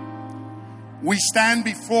 We stand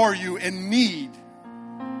before you in need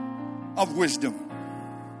of wisdom.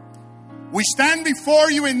 We stand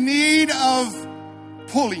before you in need of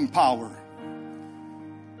pulling power.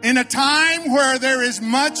 In a time where there is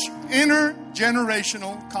much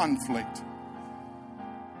intergenerational conflict.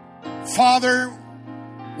 Father,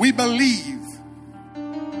 we believe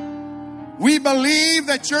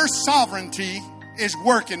that your sovereignty is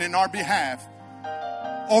working in our behalf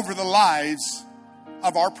over the lives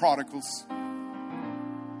of our prodigals.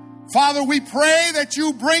 Father, we pray that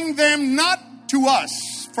you bring them not to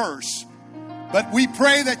us first, but we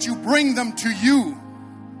pray that you bring them to you.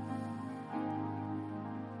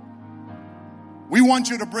 We want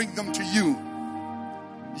you to bring them to you.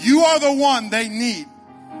 You are the one they need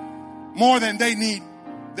more than they need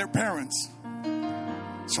their parents.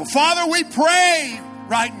 So, Father, we pray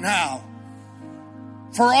right now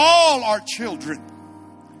for all our children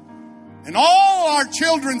and all our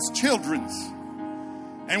children's children's.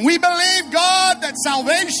 And we believe, God, that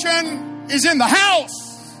salvation is in the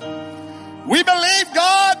house. We believe,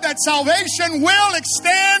 God, that salvation will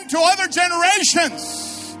extend to other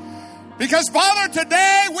generations. Because, Father,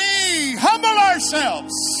 today we humble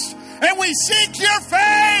ourselves and we seek your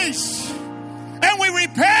face and we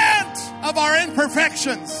repent of our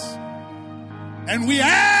imperfections. And we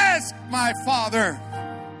ask, my Father,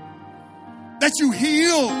 that you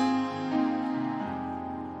heal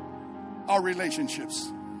our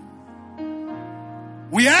relationships.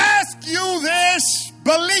 We ask you this,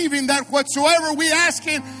 believing that whatsoever we ask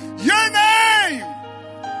in your name,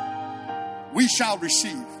 we shall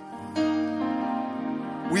receive.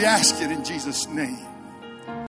 We ask it in Jesus' name.